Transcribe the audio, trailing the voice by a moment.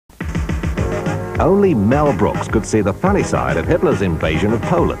only Mel Brooks could see the funny side of Hitler's invasion of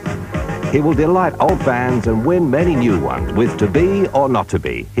Poland. He will delight old fans and win many new ones with To Be or Not to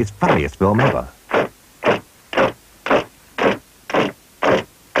Be, his funniest film ever.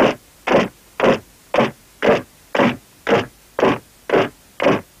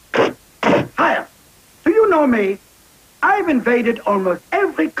 Hiya. Do you know me? I've invaded almost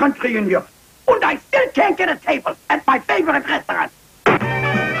every country in Europe, and I still can't get a table at my favorite restaurant.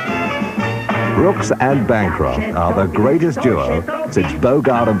 Brooks and Bancroft are the greatest duo since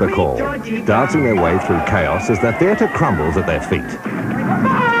Bogart and Bacall, dancing their way through chaos as the theatre crumbles at their feet. What's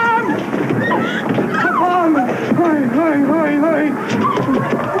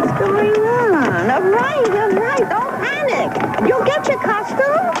going on? All right, don't panic. You'll get your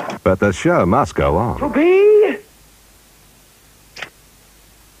costume. But the show must go on. To be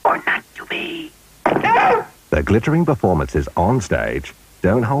or not to be? The glittering performances on stage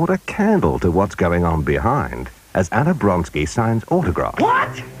don't hold a candle to what's going on behind as Anna Bronski signs autographs. What?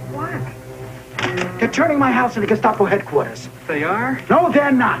 What? They're turning my house into Gestapo headquarters. They are? No,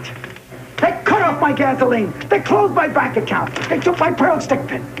 they're not. They cut off my gasoline. They closed my bank account. They took my pearl stick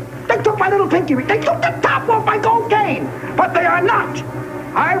pin. They took my little pinky ring. They took the top off my gold cane. But they are not,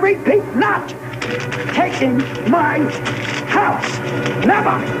 I repeat, not taking my house.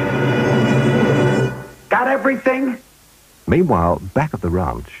 Never. Got everything? Meanwhile, back at the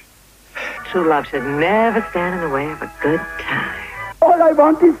ranch, True love should never stand in the way of a good time. All I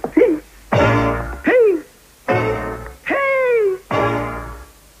want is peace. Peace. Peace.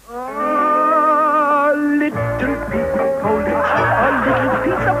 A little piece of Polish, a little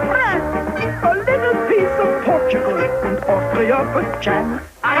piece of France, a little piece of Portugal, and Austria perchance.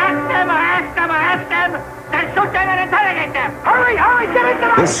 Arrest them! Then shoot them and interrogate them! Hurry, get into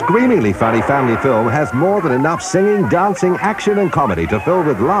the... this screamingly funny family film has more than enough singing, dancing, action and comedy to fill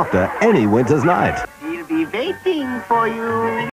with laughter any winter's night. We'll be waiting for you.